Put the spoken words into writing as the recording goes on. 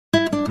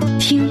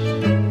听，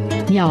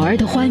鸟儿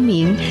的欢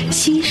鸣，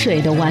溪水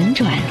的婉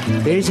转。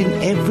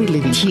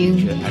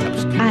听，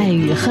爱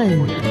与恨，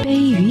悲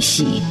与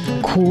喜，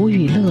苦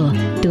与乐，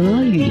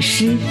得与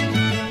失。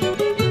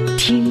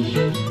听，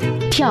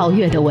跳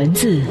跃的文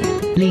字，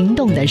灵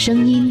动的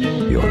声音。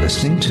You're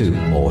listening to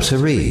More to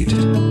Read。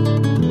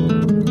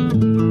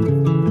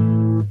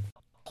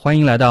 欢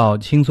迎来到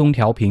轻松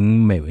调频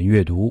美文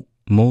阅读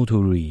More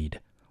to Read，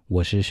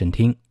 我是沈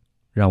听，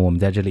让我们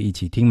在这里一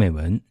起听美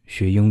文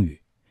学英语。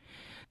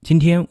今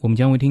天我们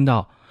将会听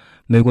到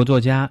美国作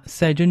家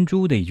赛珍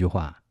珠的一句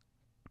话，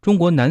中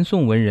国南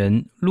宋文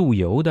人陆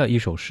游的一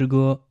首诗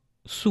歌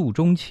《诉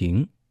衷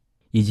情》，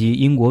以及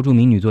英国著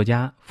名女作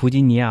家弗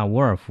吉尼亚·伍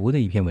尔夫的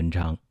一篇文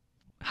章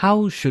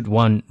How should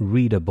one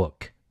read a book?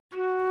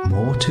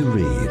 More to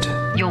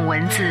Read。 用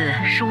文字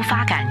抒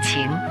发感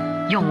情，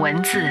用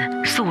文字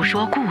诉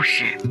说故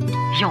事，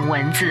用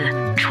文字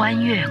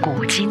穿越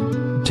古今。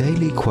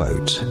 Daily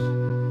Quote。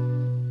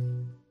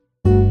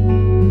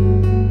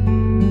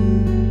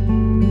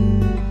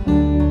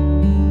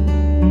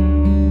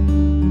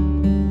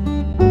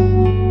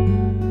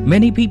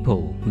 Many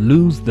people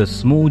lose the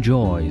small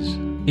joys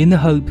in the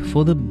hope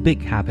for the big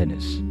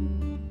happiness.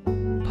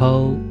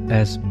 Paul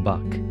S.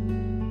 Buck。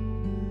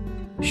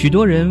 许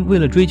多人为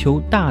了追求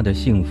大的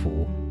幸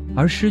福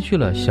而失去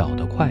了小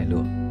的快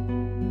乐。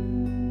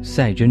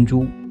赛珍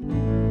珠。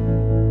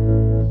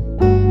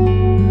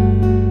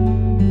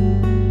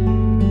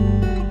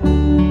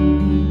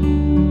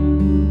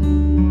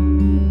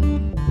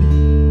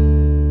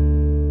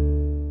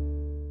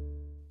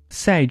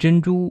赛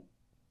珍珠，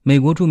美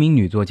国著名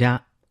女作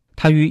家，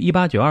她于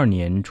1892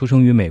年出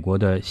生于美国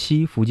的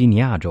西弗吉尼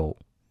亚州，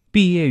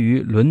毕业于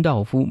伦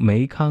道夫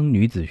梅康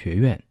女子学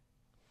院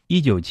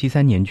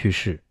，1973年去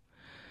世。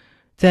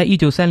在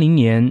1930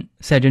年，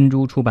赛珍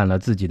珠出版了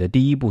自己的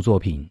第一部作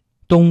品《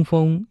东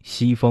风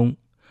西风》，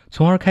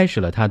从而开始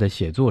了她的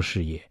写作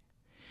事业。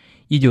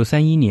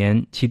1931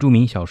年，其著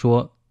名小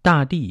说《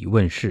大地》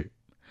问世。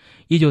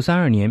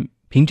1932年，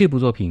凭这部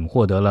作品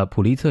获得了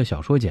普利策小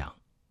说奖，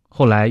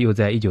后来又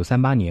在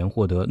1938年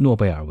获得诺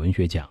贝尔文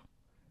学奖。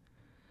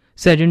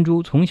赛珍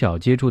珠从小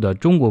接触的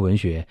中国文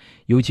学，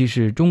尤其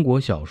是中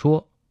国小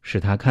说，使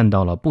她看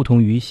到了不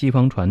同于西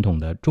方传统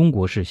的中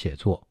国式写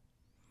作，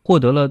获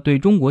得了对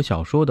中国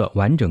小说的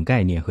完整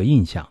概念和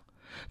印象，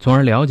从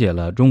而了解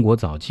了中国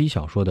早期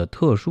小说的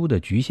特殊的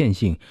局限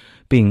性，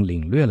并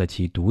领略了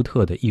其独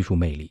特的艺术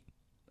魅力。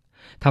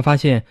他发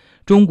现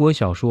中国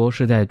小说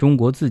是在中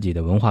国自己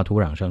的文化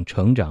土壤上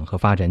成长和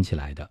发展起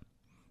来的，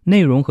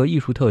内容和艺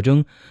术特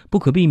征不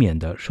可避免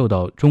地受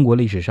到中国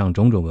历史上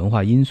种种文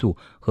化因素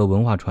和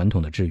文化传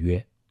统的制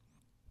约。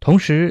同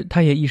时，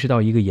他也意识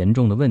到一个严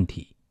重的问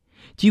题，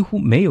几乎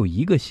没有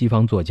一个西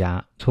方作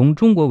家从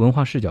中国文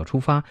化视角出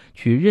发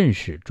去认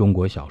识中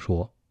国小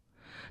说。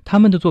他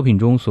们的作品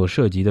中所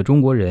涉及的中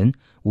国人，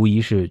无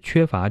疑是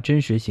缺乏真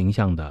实形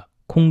象的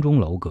空中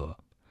楼阁，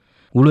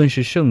无论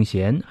是圣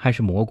贤还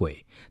是魔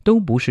鬼，都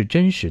不是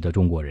真实的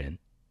中国人。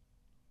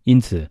因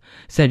此，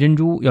赛珍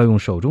珠要用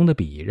手中的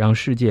笔让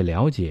世界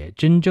了解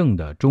真正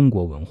的中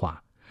国文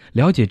化，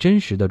了解真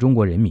实的中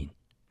国人民。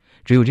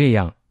只有这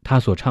样，他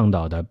所倡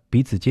导的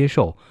彼此接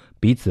受、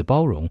彼此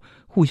包容、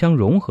互相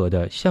融合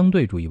的相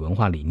对主义文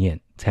化理念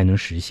才能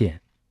实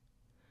现。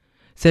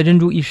赛珍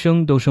珠一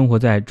生都生活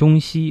在中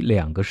西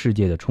两个世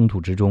界的冲突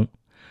之中，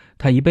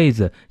他一辈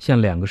子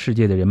向两个世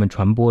界的人们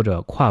传播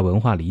着跨文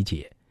化理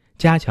解，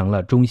加强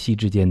了中西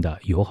之间的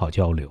友好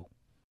交流。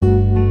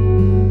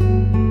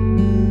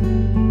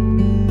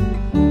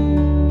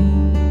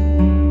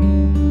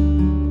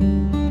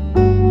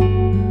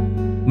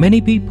Many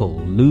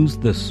people lose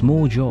the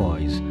small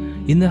joys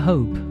in the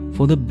hope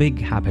for the big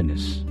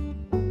happiness.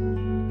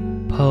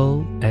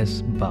 Paul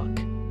S.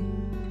 Buck。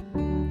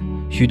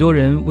 许多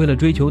人为了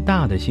追求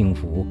大的幸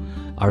福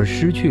而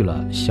失去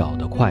了小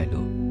的快乐。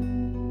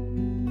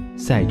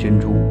赛珍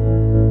珠。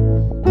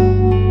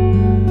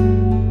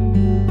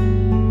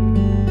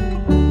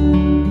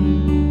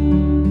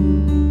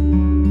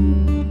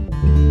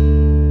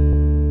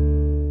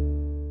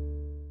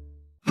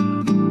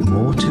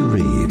More to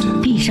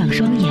Read。 闭上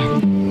双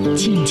眼，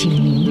静静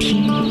聆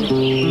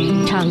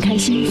听，敞开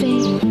心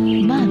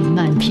扉，慢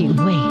慢品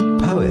味。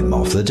 Poem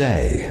of the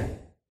Day。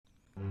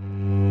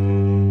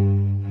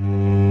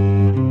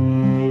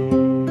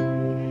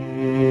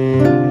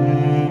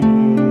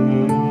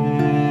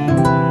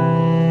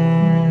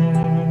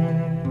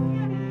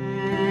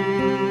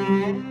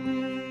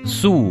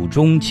 诉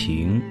衷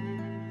情，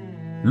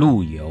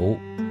陆游。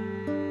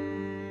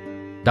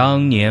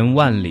当年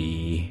万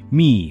里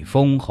觅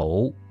封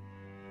侯，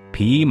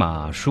匹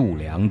马戍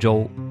凉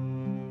州。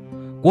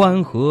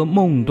关河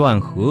梦断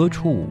何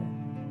处？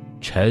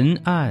沉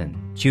暗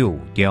旧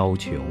貂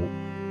裘。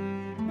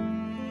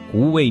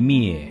壶未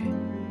灭，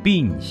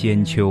鬓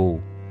先秋，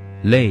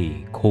泪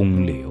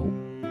空流。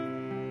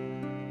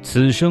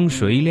此生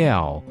谁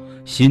料，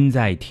心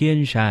在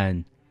天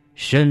山，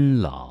身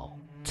老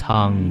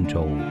沧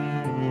州。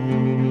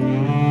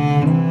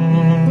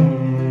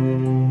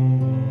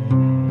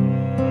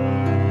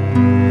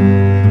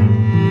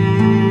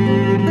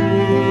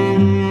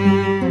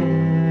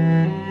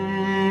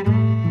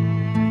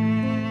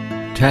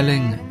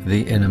Telling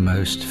the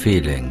innermost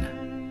feeling.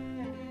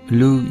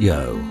 Lu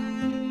Yo.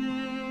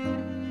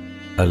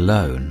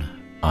 Alone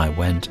I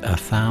went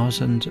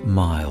 1,000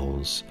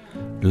 miles,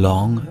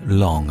 long,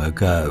 long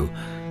ago,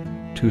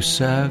 to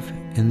serve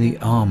in the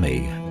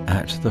army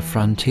at the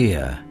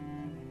frontier.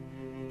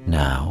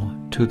 Now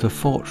to the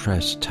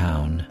fortress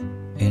town,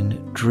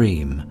 in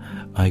dream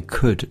I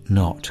could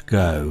not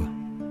go,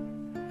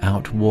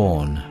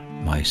 outworn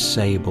my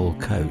sable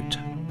coat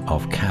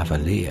of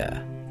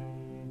cavalier.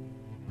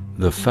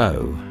 The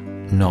foe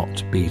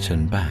not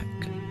beaten back,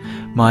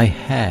 my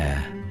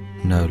hair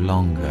no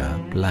longer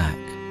black,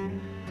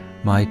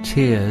 my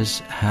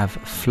tears have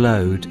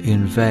flowed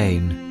in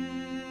vain.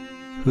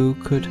 Who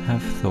could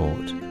have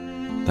thought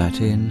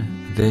that in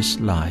this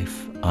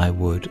life I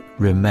would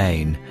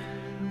remain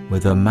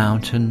with a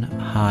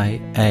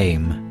mountain-high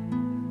aim,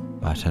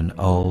 but an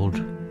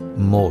old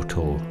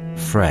mortal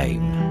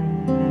frame?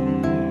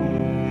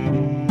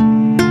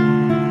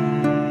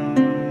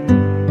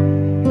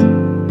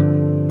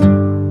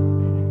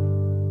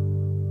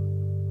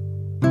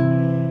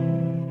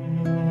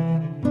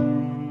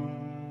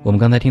我们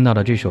刚才听到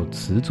的这首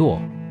词作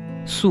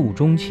《诉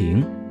衷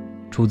情》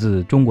出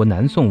自中国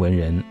南宋文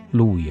人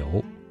陆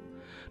游，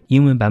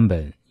英文版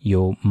本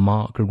由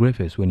Mark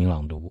Griffiths 为您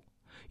朗读，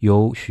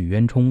由许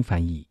渊冲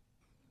翻译。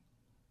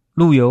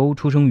陆游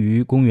出生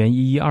于公元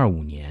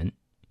1125年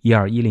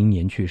，1210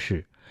年去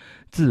世，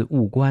字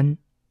务观，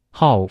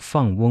号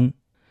放翁，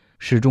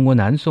是中国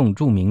南宋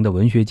著名的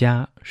文学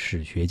家、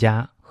史学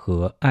家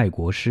和爱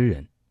国诗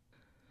人。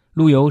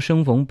陆游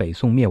生逢北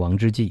宋灭亡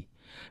之际，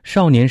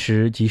少年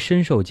时即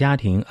深受家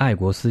庭爱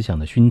国思想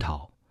的熏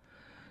陶。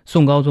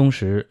宋高宗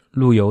时，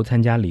陆游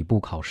参加礼部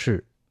考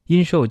试，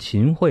因受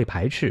秦桧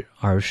排斥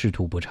而仕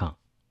途不畅。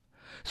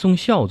宋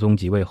孝宗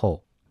即位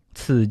后，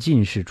赐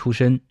进士出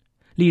身，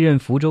历任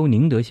福州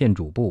宁德县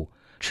主簿、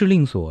敕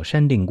令所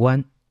山定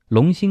官、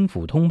龙兴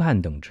府通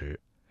判等职，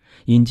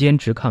因坚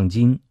持抗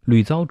金，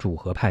屡遭主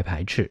和派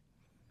排斥。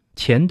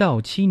乾道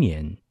7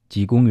年，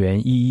即公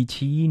元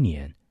1171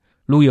年，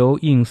陆游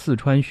应四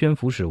川宣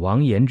抚使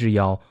王延之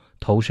邀，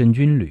投身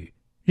军旅，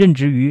任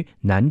职于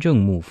南郑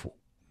幕府。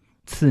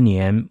次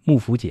年幕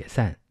府解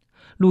散，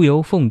陆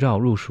游奉诏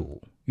入蜀，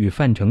与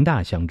范成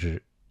大相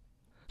知。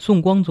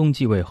宋光宗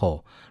继位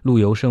后，陆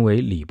游升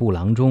为礼部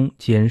郎中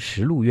兼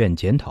实录院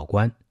检讨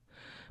官，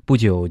不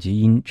久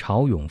即因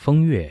潮涌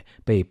风月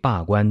被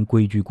罢官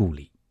归居故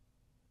里。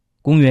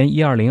公元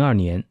1202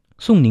年，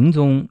宋宁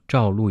宗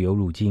召陆游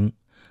入京，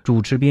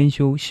主持编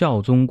修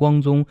孝宗、光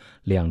宗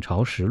两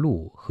朝实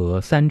录和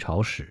三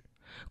朝史，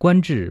官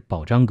至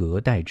保章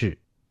阁待制。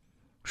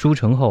书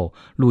成后，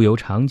陆游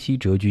长期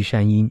谪居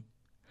山阴。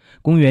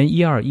公元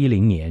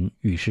1210年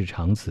与世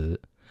长辞，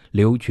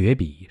留绝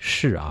笔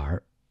释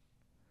儿。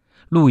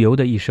陆游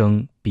的一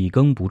生笔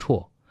耕不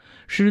辍，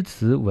诗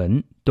词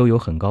文都有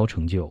很高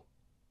成就。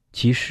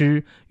其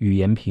诗语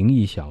言平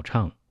易小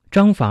畅，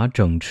章法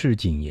整饬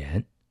谨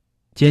严，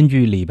兼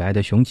具李白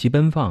的雄奇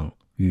奔放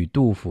与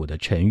杜甫的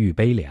沉郁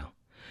悲凉，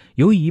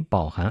尤以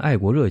饱含爱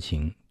国热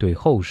情，对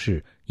后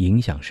世影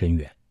响深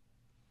远。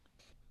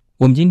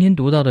我们今天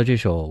读到的这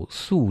首《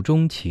诉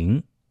衷情》，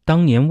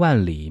当年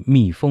万里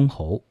觅封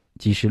侯，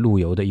即是陆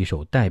游的一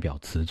首代表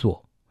词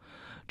作。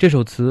这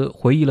首词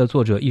回忆了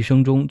作者一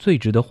生中最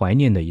值得怀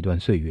念的一段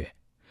岁月，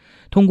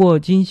通过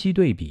今昔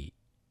对比，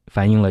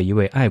反映了一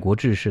位爱国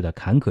志士的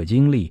坎坷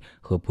经历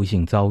和不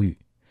幸遭遇，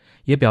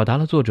也表达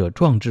了作者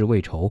壮志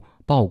未酬、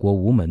报国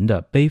无门的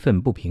悲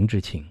愤不平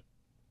之情。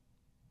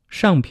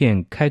上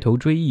片开头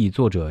追忆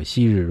作者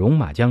昔日戎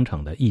马疆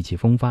场的意气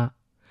风发，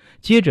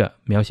接着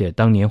描写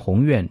当年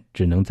宏愿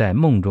只能在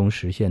梦中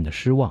实现的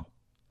失望。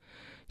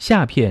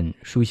下片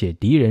书写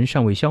敌人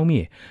尚未消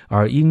灭，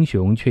而英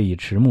雄却已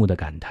迟暮的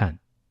感叹。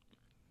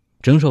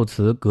整首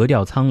词格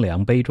调苍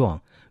凉悲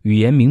壮，语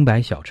言明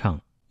白小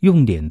畅，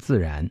用典自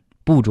然，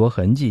不着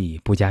痕迹，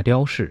不加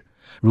雕饰，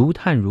如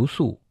叹如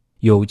诉，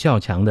有较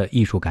强的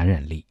艺术感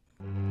染力。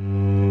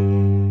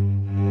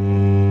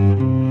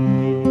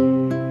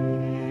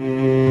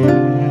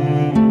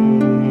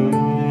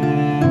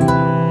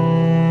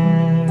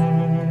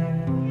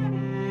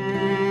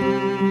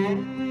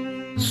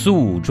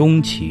诉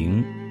衷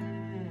情，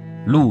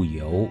陆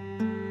游。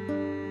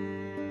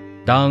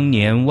当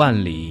年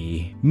万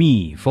里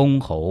觅封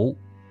侯，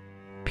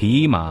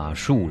匹马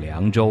戍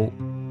凉州。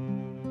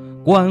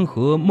关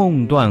河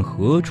梦断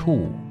何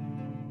处？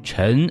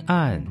尘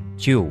暗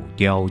旧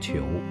貂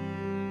裘。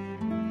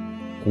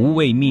胡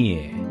未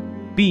灭，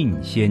鬓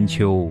先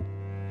秋，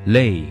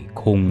泪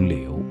空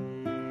流。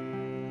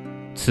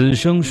此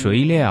生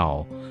谁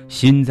料，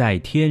心在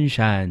天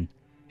山，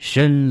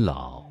身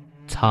老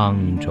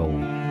沧州。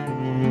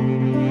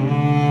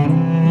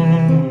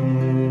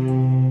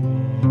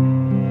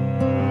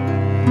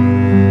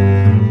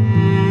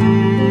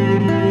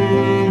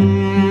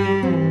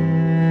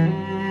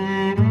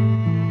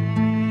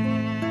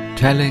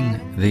Telling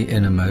the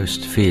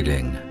innermost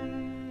feeling.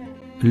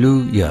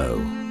 Lu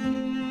Yo.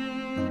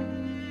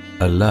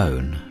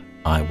 Alone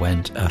I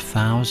went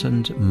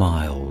 1,000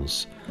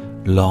 miles,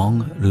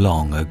 long,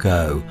 long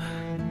ago,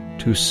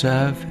 to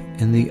serve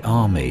in the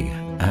army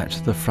at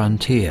the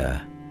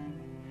frontier,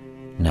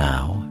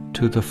 now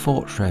to the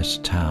fortress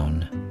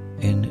town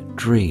in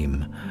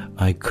dream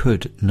I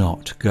could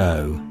not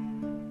go,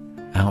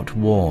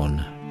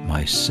 outworn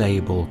my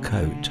sable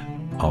coat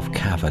of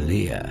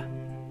cavalier.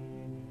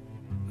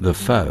 The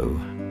foe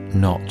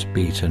not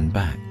beaten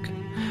back,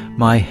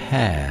 my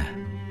hair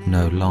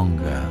no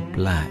longer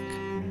black,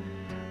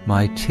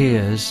 my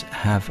tears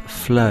have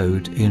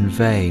flowed in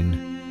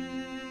vain.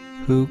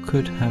 Who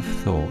could have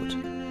thought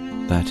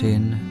that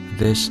in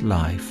this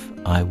life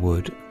I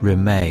would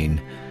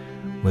remain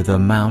with a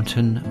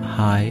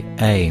mountain-high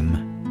aim,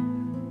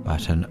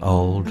 but an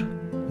old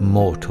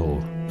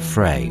mortal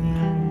frame?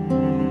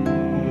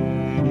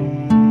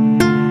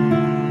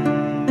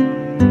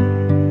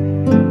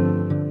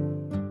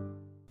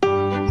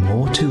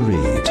 More to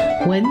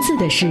read. 文字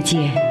的世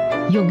界，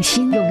用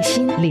心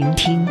聆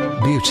听。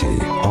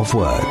Beauty of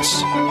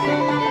words.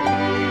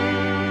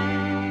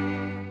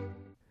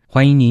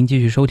 欢迎您继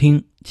续收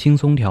听轻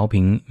松调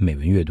频美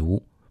文阅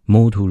读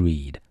More to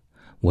read，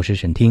 我是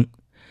沈听。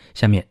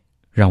下面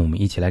让我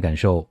们一起来感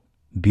受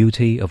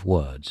Beauty of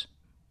words。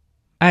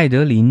 艾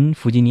德琳·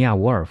弗吉尼亚·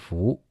伍尔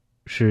夫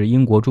是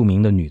英国著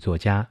名的女作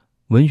家、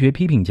文学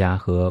批评家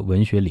和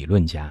文学理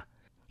论家，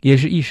也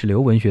是意识流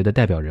文学的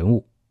代表人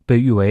物，被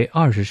誉为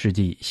20世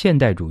纪现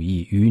代主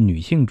义与女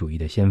性主义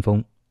的先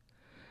锋。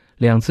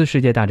2次世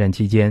界大战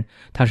期间，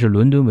她是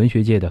伦敦文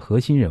学界的核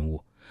心人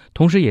物，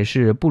同时也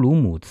是布鲁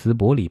姆茨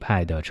伯里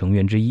派的成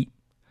员之一。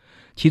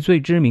其最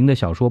知名的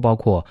小说包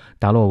括《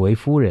达洛维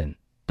夫人》《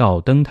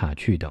到灯塔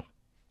去》等。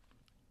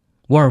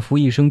伍尔夫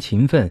一生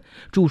勤奋，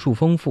著述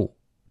丰富，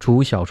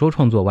除小说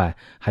创作外，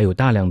还有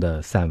大量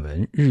的散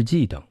文、日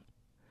记等。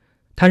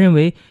他认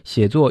为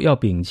写作要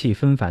摒弃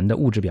纷繁的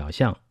物质表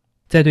象，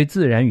在对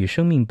自然与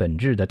生命本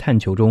质的探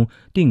求中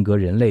定格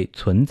人类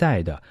存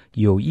在的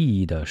有意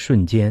义的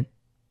瞬间，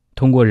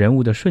通过人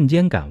物的瞬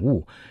间感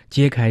悟，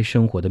揭开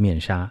生活的面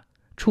纱，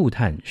触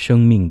探生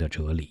命的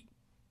哲理。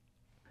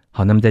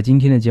好，那么在今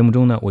天的节目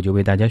中呢，我就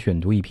为大家选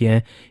读一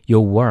篇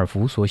由伍尔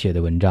夫所写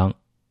的文章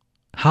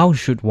How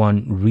should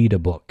one read a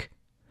book？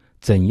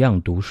 怎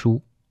样读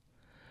书？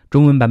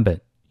中文版本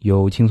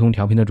由轻松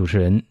调频的主持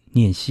人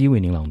念希为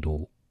您朗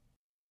读。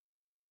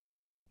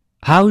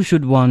 How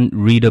should one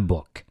read a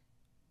book?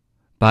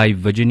 By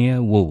Virginia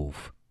Woolf。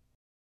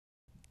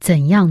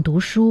 怎样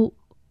读书？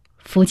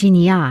弗吉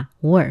尼亚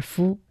·伍尔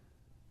夫。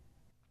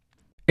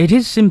 It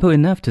is simple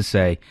enough to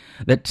say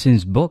that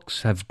since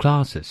books have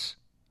classes,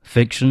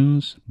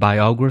 fictions,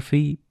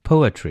 biography,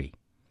 poetry,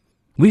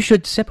 we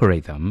should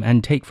separate them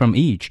and take from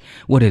each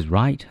what is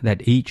right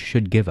that each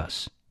should give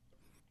us.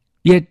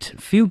 Yet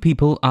few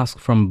people ask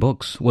from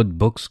books what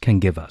books can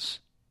give us.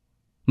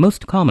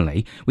 Most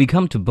commonly, we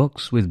come to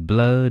books with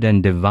blurred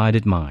and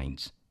divided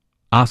minds,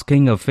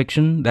 asking of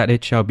fiction that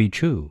it shall be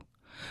true,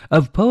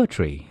 of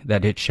poetry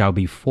that it shall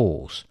be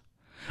false,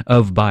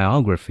 of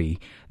biography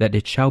that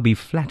it shall be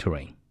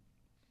flattering,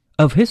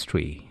 of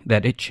history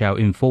that it shall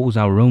enforce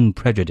our own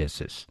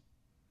prejudices.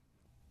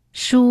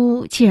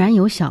 书既然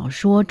有小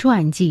说、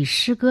传记、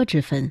诗歌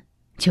之分，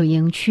就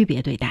应区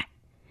别对待，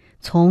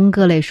从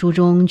各类书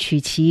中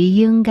取其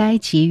应该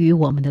给予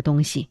我们的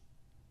东西。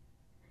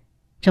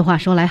这话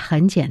说来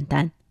很简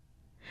单，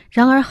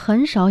然而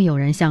很少有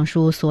人向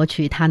书索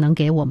取它能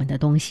给我们的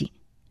东西。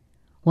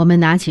我们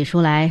拿起书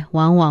来，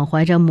往往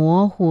怀着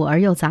模糊而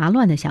又杂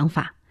乱的想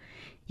法，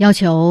要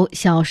求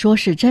小说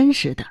是真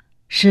实的，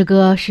诗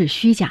歌是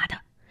虚假的，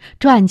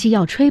传记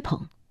要吹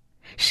捧，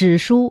史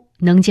书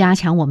能加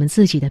强我们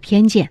自己的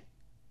偏见。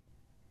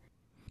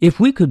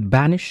 If we could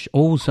banish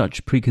all such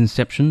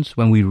preconceptions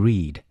when we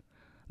read,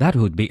 that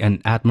would be an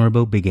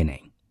admirable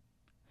beginning.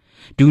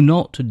 Do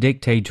not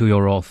dictate to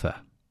your author.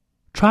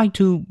 Try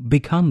to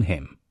become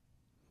him.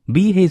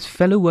 Be his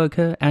fellow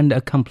worker and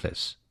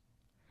accomplice.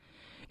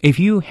 If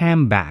you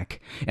ham back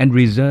and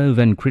reserve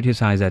and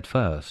criticize at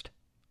first,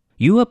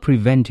 you are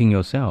preventing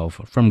yourself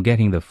from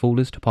getting the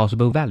fullest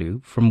possible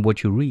value from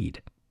what you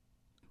read.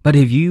 But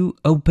if you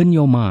open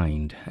your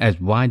mind as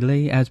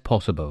widely as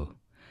possible,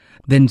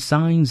 then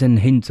signs and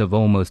hints of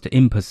almost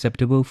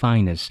imperceptible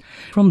fineness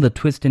from the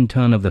twist and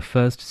turn of the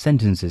first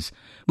sentences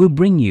will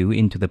bring you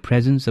into the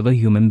presence of a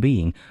human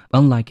being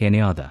unlike any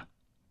other.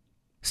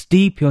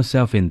 Steep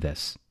yourself in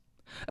this.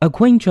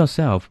 Acquaint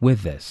yourself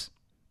with this.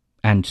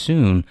 And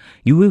soon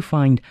you will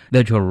find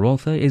that your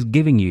author is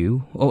giving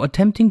you or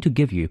attempting to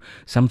give you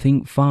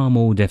something far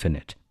more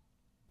definite.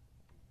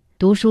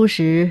 读书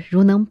时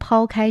如能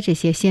抛开这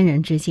些先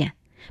人之见，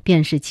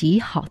便是极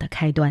好的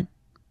开端。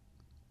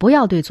不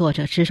要对作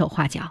者指手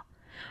画脚，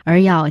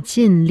而要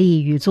尽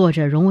力与作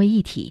者融为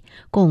一体，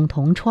共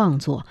同创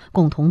作，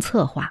共同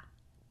策划。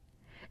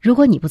如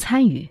果你不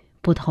参与，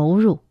不投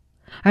入，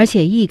而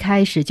且一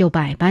开始就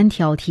百般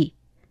挑剔，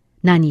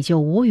那你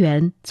就无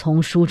缘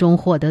从书中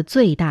获得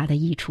最大的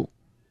益处。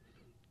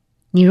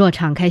你若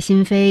敞开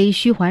心扉，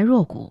虚怀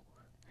若谷，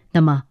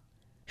那么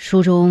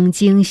书中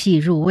精细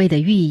入微的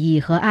寓意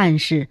和暗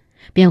示，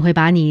便会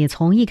把你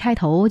从一开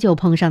头就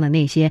碰上的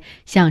那些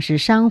像是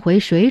山回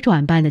水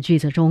转般的句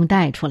子中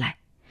带出来，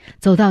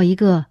走到一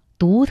个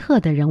独特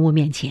的人物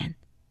面前，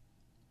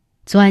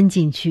钻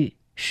进去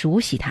熟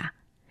悉他，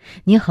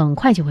你很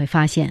快就会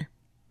发现，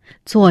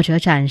作者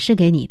展示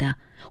给你的，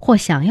或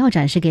想要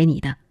展示给你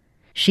的，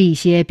是一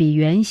些比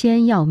原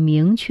先要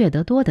明确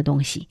得多的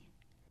东西。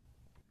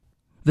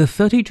The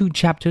 32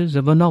 chapters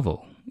of a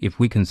novel, if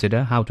we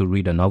consider how to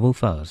read a novel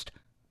first,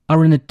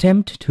 are an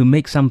attempt to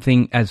make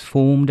something as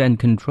formed and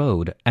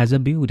controlled as a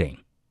building.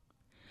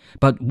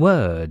 But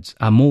words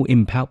are more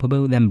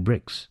impalpable than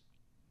bricks.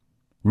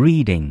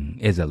 Reading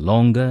is a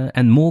longer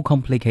and more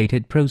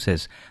complicated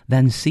process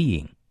than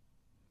seeing.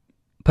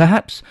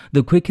 Perhaps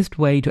the quickest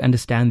way to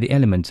understand the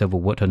elements of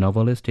what a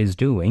novelist is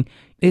doing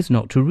is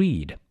not to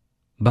read,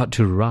 but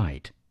to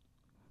write,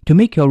 to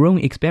make your own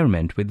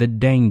experiment with the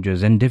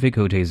dangers and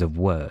difficulties of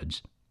words.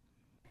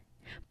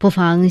 不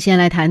妨先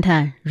来谈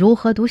谈如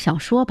何读小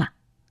说吧。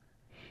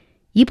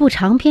一部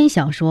长篇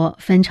小说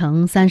分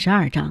成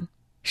32章，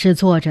是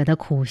作者的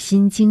苦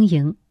心经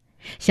营，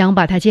想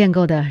把它建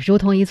构的如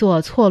同一座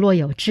错落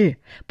有致、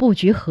布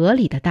局合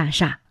理的大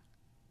厦。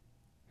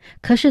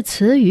可是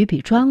词语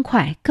比砖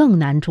块更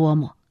难捉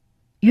摸，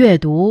阅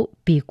读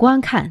比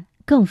观看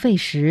更费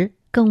时、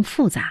更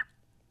复杂。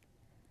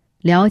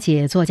了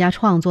解作家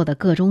创作的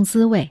各种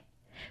滋味，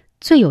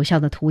最有效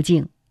的途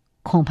径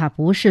恐怕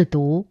不是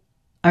读，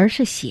而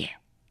是写。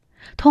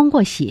通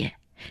过写，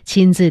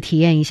亲自体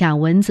验一下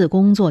文字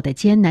工作的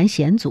艰难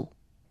险阻。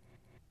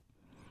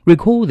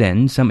Recall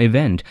then some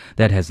event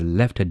that has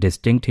left a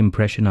distinct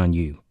impression on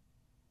you.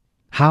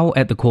 How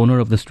at the corner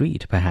of the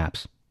street,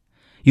 perhaps,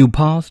 you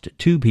passed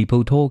two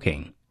people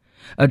talking.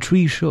 A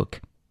tree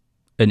shook.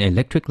 An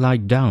electric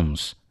light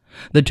danced.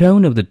 The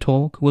tone of the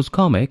talk was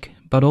comic,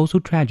 but also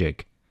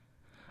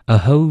tragic.A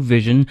whole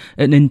vision,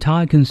 an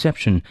entire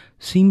conception,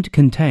 seemed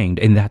contained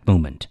in that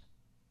moment.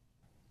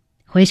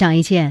 回想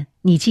一件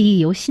你记忆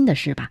犹新的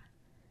事吧，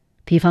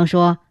比方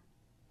说，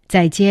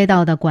在街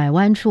道的拐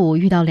弯处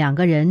遇到2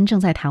个人正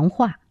在谈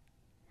话，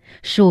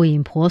树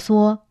影婆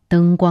娑，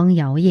灯光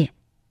摇曳，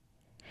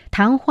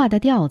谈话的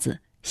调子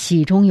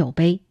喜中有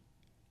悲。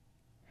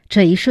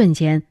这一瞬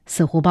间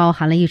似乎包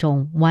含了一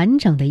种完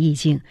整的意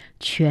境，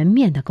全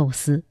面的构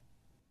思。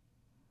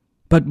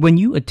But when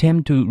you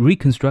attempt to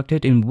reconstruct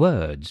it in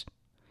words,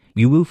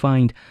 you will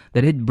find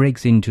that it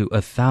breaks into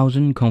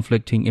 1,000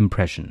 conflicting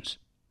impressions.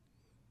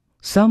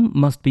 Some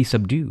must be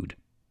subdued,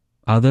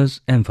 others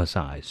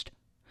emphasized.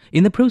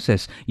 In the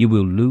process, you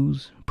will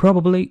lose,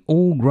 probably,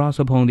 all grasp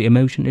upon the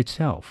emotion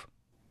itself.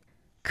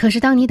 可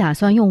是当你打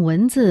算用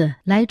文字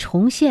来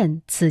重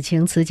现此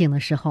情此景的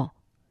时候，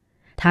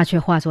它却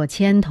化作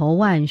千头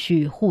万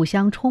绪、互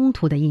相冲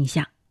突的印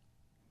象。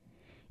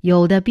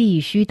有的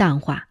必须淡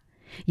化，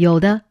有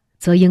的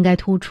则应该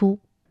突出。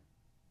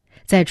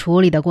在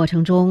处理的过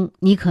程中，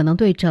你可能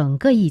对整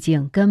个意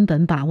境根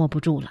本把握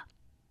不住了。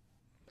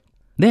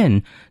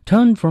Then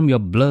turn from your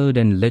blurred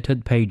and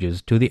littered pages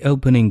to the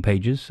opening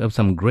pages of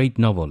some great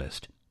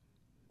novelist.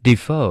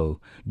 Defoe,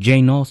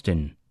 Jane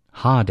Austen,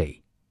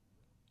 Hardy.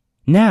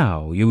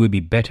 Now you will be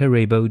better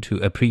able to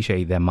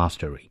appreciate their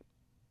mastery.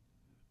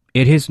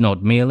 It is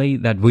not merely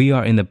that we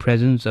are in the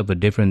presence of a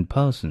different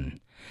person,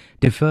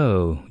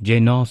 Defoe,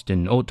 Jane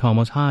Austen, or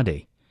Thomas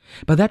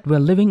Hardy,but that we're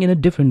living in a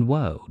different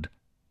world.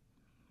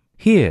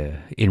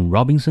 Here, in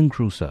Robinson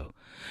Crusoe,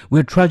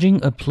 we're trudging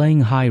a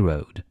plain high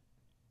road.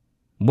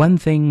 One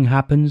thing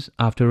happens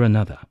after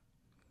another.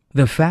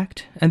 The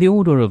fact and the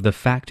order of the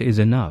fact is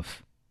enough.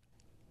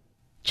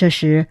 这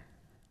时，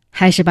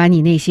还是把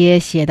你那些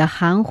写得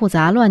含糊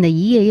杂乱的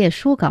一页页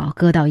书稿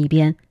搁到一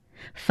边，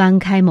翻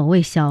开某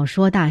位小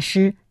说大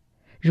师，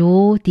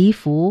如笛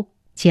福、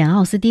简·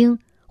奥斯汀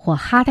或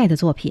哈代的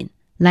作品，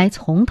来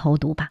从头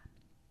读吧。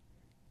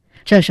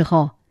这时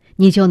候，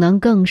你就能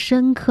更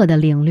深刻地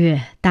领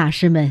略大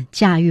师们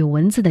驾驭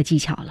文字的技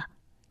巧了。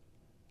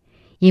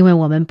因为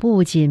我们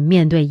不仅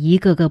面对一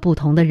个个不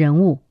同的人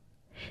物，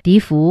笛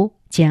福、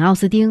简·奥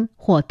斯汀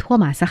或托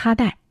马斯·哈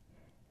代，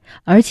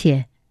而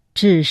且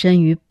置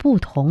身于不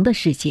同的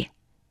世界。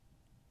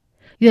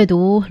阅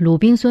读《鲁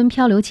滨孙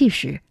漂流记》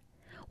时，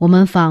我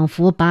们仿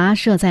佛跋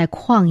涉在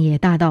旷野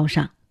大道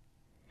上，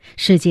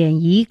事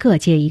件一个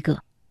接一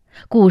个，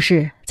故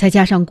事再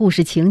加上故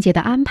事情节的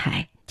安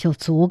排就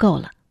足够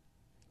了。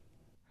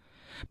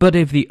But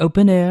if the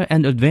open air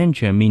and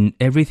adventure mean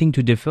everything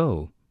to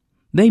Defoe,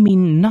 they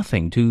mean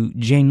nothing to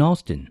Jane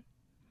Austen.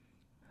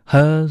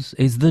 Hers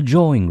is the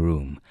drawing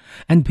room,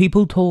 and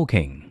people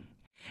talking,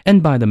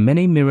 and by the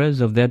many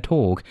mirrors of their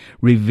talk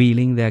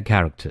revealing their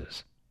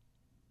characters.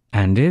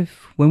 And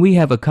if, when we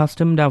have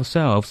accustomed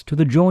ourselves to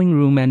the drawing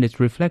room and its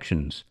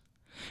reflections,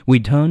 we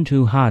turn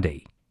to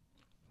Hardy,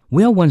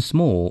 we are once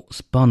more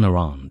spun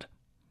around.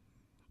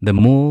 The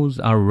moors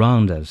are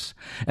round us,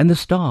 and the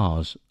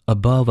stars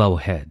above our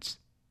heads.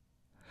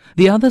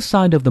 The other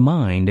side of the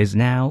mind is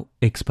now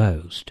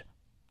exposed.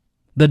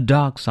 The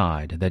dark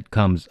side that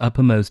comes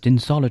uppermost in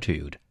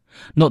solitude,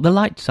 not the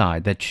light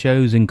side that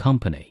shows in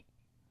company.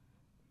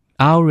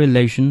 Our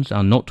relations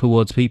are not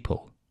towards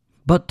people,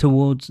 but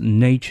towards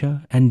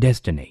nature and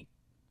destiny.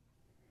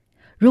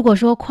 如果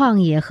说旷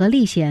野和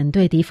历险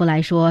对笛福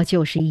来说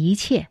就是一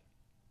切，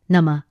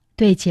那么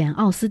对简·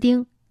奥斯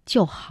汀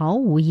就毫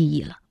无意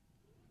义了。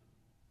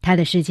他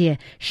的世界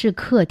是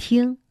客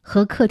厅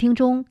和客厅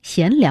中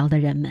闲聊的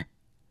人们，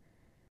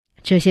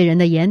这些人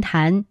的言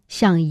谈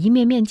像一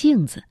面面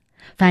镜子，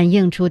反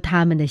映出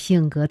他们的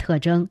性格特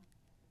征。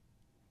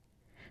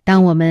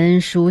当我们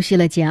熟悉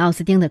了简·奥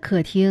斯汀的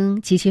客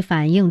厅及其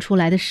反映出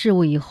来的事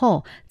物以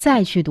后，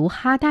再去读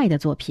哈代的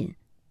作品，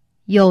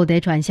又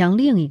得转向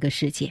另一个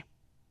世界，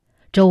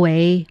周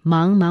围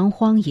茫茫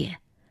荒野，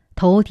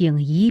头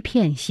顶一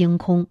片星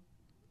空。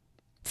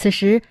此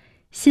时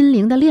心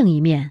灵的另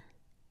一面，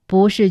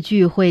不是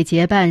聚会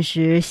结伴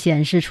时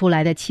显示出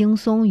来的轻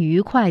松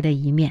愉快的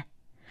一面，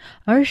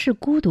而是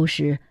孤独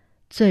时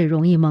最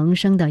容易萌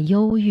生的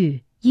忧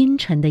郁阴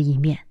沉的一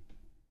面。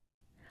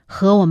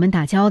和我们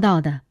打交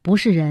道的不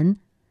是人，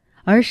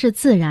而是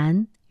自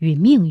然与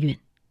命运。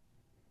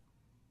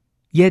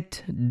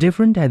 Yet,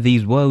 different as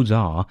these worlds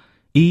are,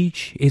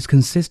 each is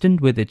consistent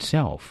with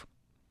itself.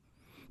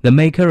 The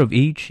maker of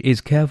each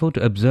is careful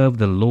to observe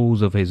the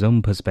laws of his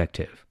own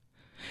perspective,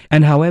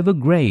 and however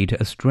great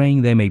a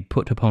strain they may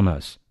put upon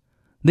us,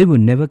 they will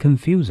never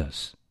confuse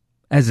us,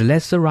 as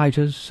lesser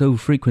writers so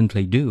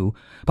frequently do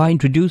by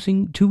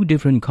introducing two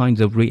different kinds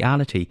of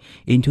reality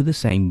into the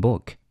same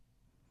book.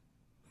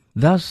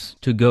 Thus,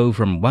 to go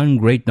from one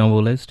great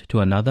novelist to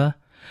another,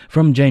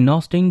 from Jane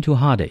Austen to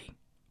Hardy,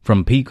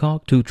 from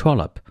Peacock to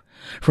Trollope,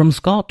 from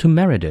Scott to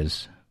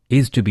Meredith,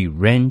 is to be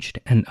wrenched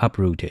and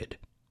uprooted,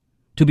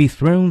 to be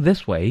thrown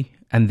this way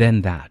and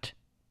then that.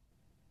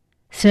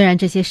 虽然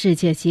这些世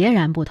界截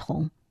然不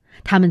同，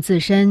它们自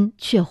身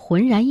却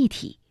浑然一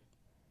体。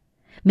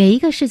每一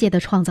个世界的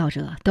创造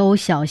者都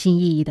小心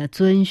翼翼地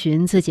遵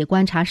循自己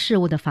观察事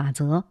物的法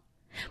则，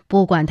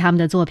不管他们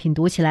的作品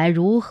读起来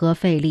如何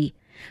费力，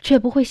却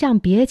不会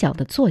像蹩脚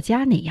的作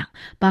家那样，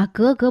把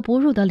格格不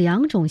入的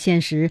两种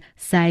现实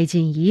塞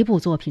进一部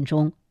作品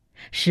中，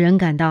使人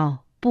感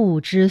到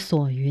不知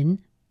所云。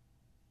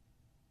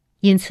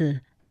因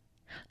此，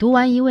读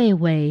完一位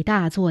伟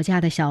大作家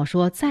的小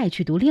说，再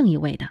去读另一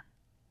位的，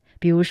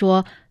比如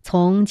说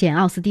从简·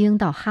奥斯汀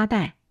到哈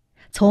代，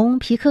从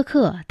皮克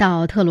克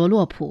到特罗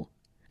洛普，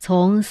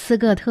从斯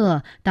各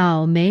特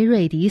到梅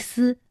瑞迪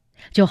斯，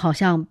就好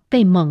像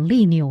被猛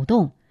力扭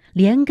动，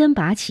连根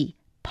拔起，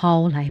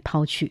抛来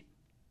抛去。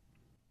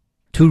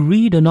 To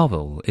read a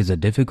novel is a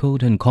difficult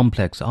and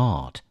complex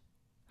art.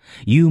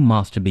 You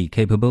must be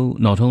capable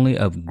not only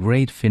of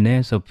great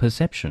finesse of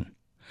perception,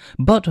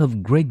 but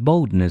of great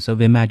boldness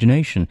of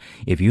imagination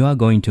if you are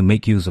going to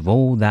make use of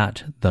all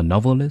that the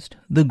novelist,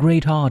 the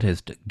great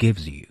artist,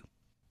 gives you.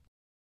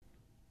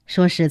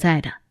 说实在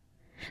的，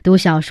读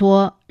小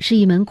说是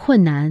一门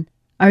困难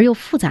而又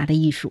复杂的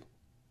艺术。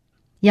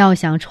要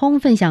想充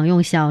分享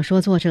用小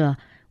说作者、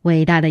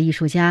伟大的艺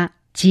术家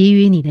给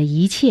予你的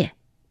一切，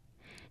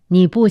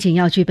你不仅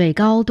要具备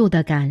高度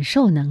的感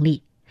受能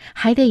力，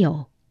还得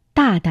有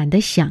大胆的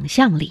想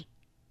象力。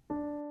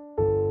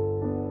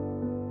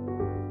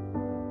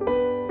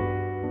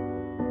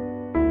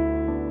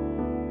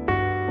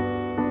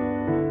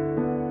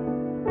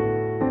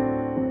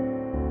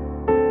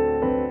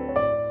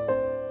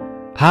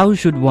How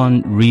Should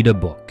One Read a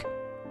Book?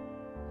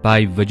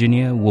 By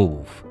Virginia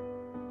Woolf.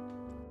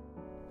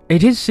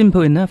 It is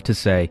simple enough to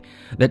say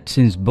that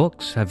since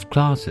books have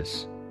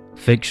classes,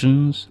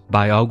 fictions,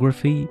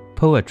 biography,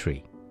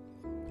 poetry,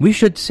 we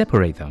should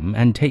separate them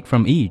and take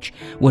from each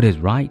what is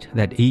right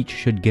that each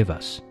should give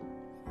us.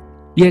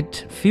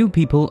 Yet few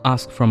people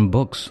ask from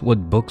books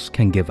what books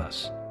can give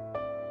us.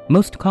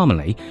 Most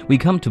commonly, we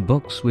come to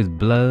books with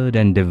blurred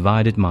and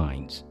divided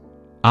minds,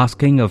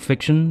 asking of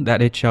fiction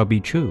that it shall be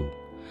true,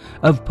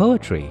 of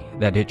poetry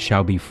that it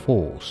shall be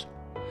false,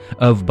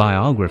 of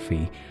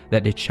biography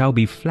that it shall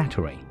be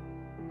flattering,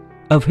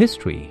 of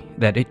history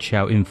that it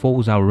shall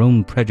enforce our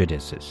own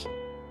prejudices.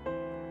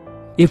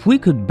 If we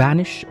could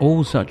banish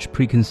all such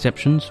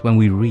preconceptions when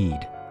we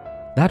read,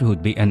 that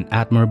would be an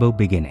admirable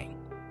beginning.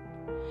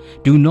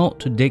 Do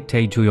not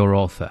dictate to your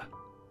author.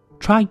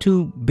 Try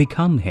to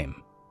become him.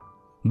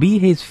 Be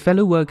his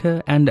fellow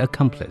worker and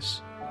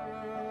accomplice.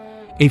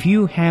 If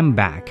you ham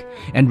back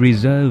and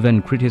reserve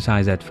and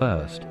criticize at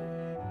first,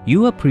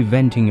 you are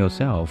preventing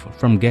yourself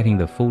from getting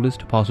the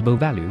fullest possible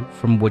value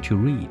from what you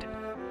read.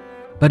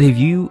 But if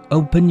you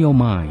open your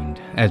mind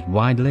as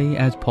widely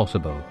as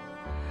possible,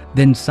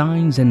 then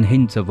signs and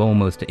hints of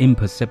almost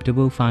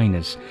imperceptible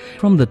fineness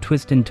from the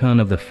twist and turn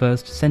of the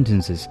first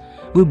sentences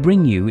will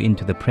bring you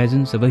into the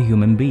presence of a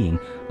human being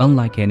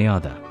unlike any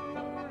other.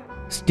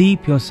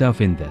 Steep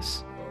yourself in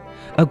this.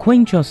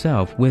 Acquaint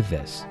yourself with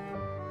this.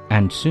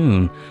 And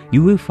soon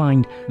you will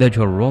find that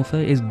your author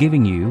is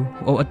giving you,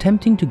 or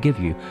attempting to give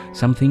you,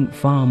 something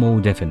far more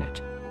definite.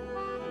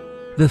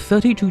 The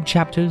 32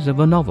 chapters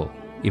of a novel,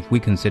 if we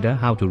consider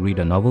how to read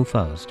a novel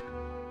first,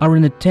 are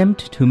an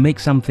attempt to make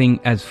something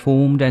as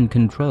formed and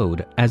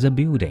controlled as a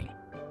building.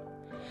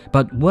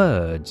 But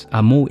words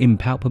are more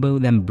impalpable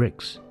than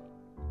bricks.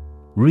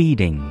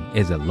 Reading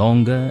is a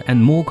longer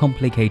and more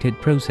complicated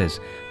process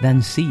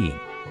than seeing.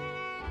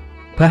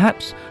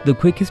 Perhaps the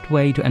quickest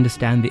way to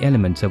understand the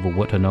elements of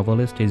what a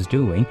novelist is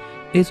doing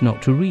is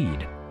not to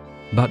read,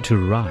 but to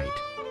write,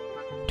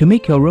 to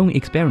make your own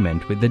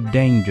experiment with the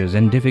dangers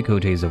and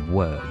difficulties of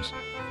words.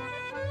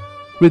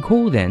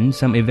 Recall then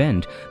some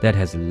event that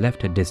has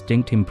left a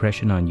distinct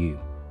impression on you.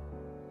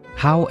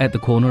 How at the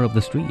corner of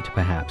the street,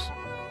 perhaps,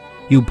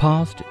 you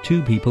passed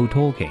two people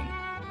talking.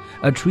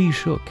 A tree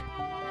shook.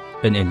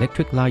 An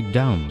electric light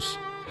danced.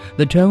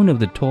 The tone of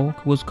the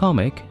talk was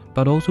comic,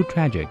 but also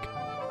tragic.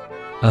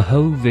 A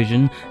whole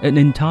vision, an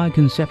entire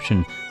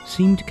conception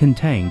seemed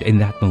contained in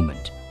that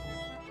moment.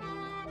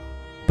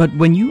 But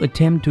when you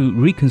attempt to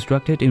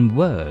reconstruct it in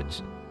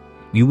words,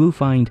 you will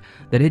find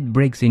that it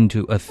breaks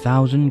into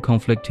 1,000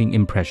 conflicting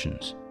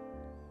impressions.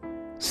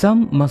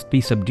 Some must be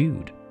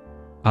subdued,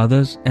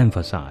 others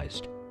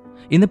emphasized.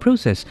 In the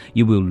process,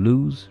 you will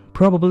lose,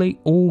 probably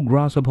all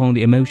grasp upon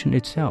the emotion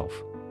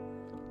itself.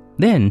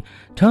 Then,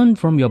 turn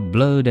from your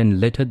blurred and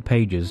littered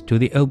pages to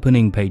the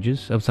opening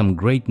pages of some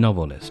great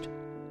novelist.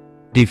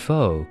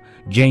 Defoe,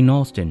 Jane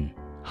Austen,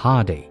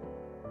 Hardy.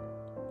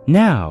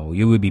 Now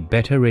you will be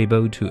better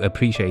able to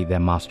appreciate their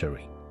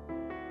mastery.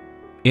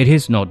 It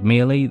is not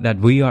merely that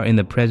we are in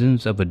the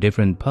presence of a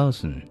different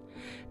person,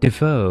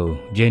 Defoe,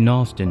 Jane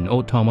Austen,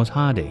 or Thomas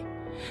Hardy,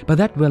 but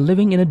that we're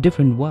living in a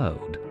different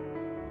world.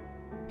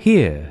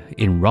 Here,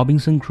 in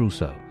Robinson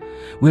Crusoe,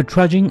 we're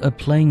trudging a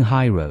plain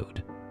high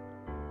road.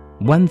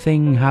 One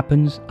thing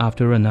happens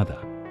after another.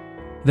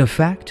 The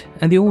fact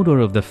and the order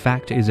of the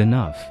fact is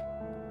enough.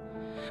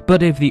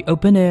 But if the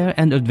open air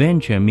and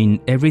adventure mean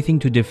everything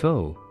to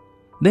Defoe,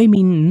 they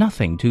mean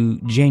nothing to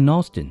Jane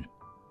Austen.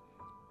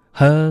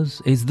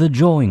 Hers is the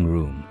drawing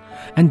room,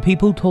 and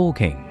people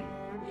talking,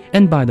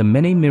 and by the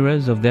many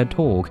mirrors of their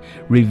talk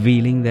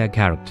revealing their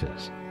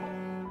characters.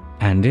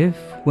 And if,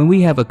 when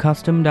we have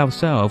accustomed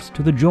ourselves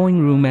to the drawing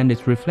room and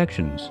its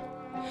reflections,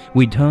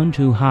 we turn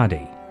to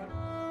Hardy,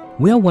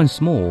 we are once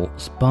more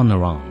spun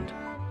around.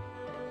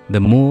 The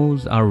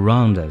moors are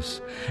around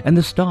us, and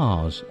the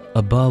stars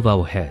above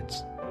our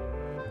heads.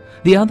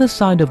 The other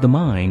side of the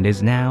mind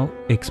is now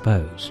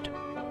exposed.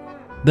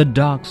 The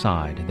dark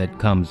side that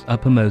comes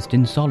uppermost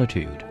in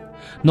solitude,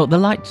 not the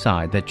light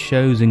side that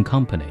shows in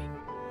company.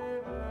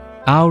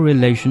 Our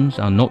relations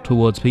are not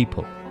towards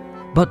people,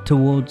 but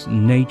towards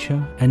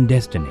nature and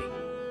destiny.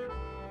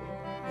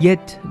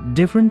 Yet,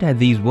 different as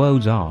these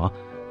worlds are,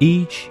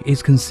 each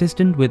is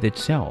consistent with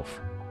itself.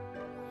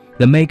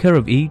 The maker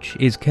of each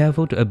is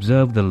careful to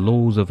observe the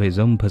laws of his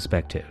own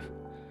perspective,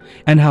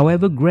 and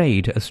however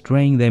great a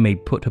strain they may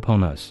put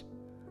upon us,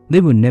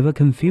 they will never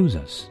confuse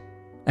us,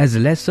 as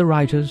lesser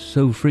writers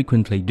so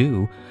frequently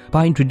do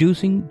by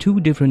introducing two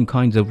different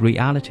kinds of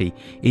reality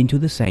into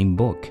the same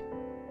book.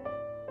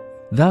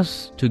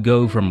 Thus, to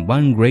go from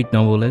one great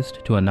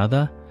novelist to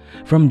another,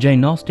 from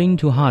Jane Austen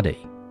to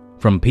Hardy,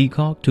 from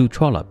Peacock to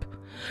Trollope,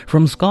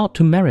 from Scott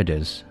to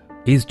Meredith,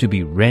 is to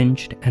be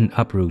wrenched and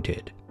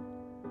uprooted,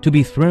 to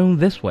be thrown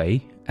this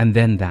way and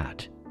then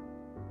that.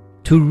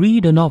 To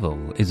read a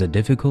novel is a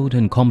difficult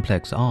and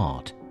complex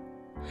art.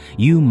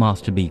 You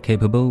must be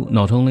capable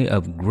not only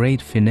of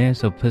great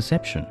finesse of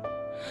perception,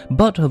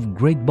 but of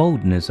great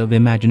boldness of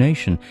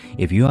imagination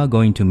if you are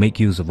going to make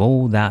use of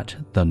all that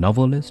the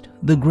novelist,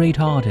 the great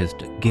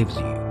artist, gives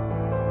you.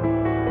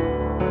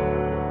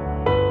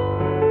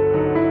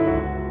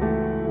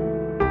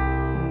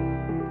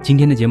 今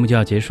天的节目就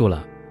要结束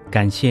了，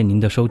感谢您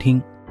的收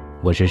听，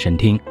我是沈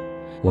听，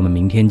我们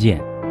明天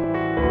见。